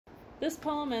This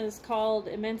poem is called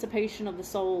Emancipation of the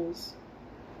Souls.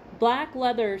 Black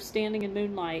leather standing in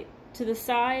moonlight. To the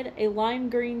side, a lime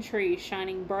green tree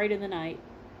shining bright in the night.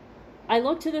 I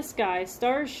look to the sky,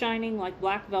 stars shining like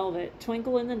black velvet,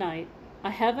 twinkle in the night.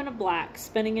 A heaven of black,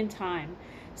 spinning in time,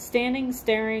 standing,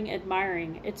 staring,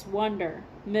 admiring, its wonder,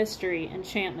 mystery,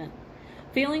 enchantment.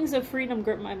 Feelings of freedom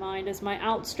grip my mind as my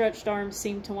outstretched arms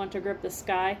seem to want to grip the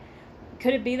sky.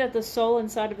 Could it be that the soul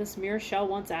inside of this mirror shell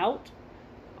wants out?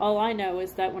 All I know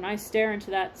is that when I stare into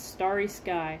that starry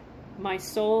sky, my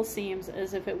soul seems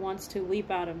as if it wants to leap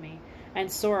out of me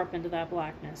and soar up into that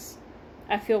blackness.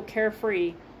 I feel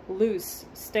carefree, loose,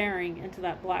 staring into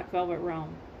that black velvet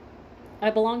realm. I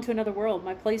belong to another world.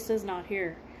 My place is not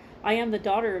here. I am the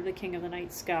daughter of the king of the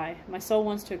night sky. My soul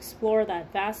wants to explore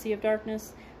that vast sea of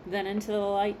darkness, then into the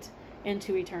light,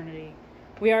 into eternity.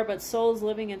 We are but souls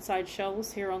living inside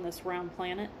shells here on this round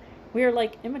planet. We are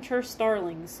like immature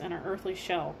starlings in our earthly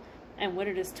shell, and when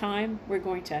it is time, we're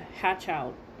going to hatch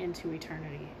out into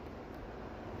eternity.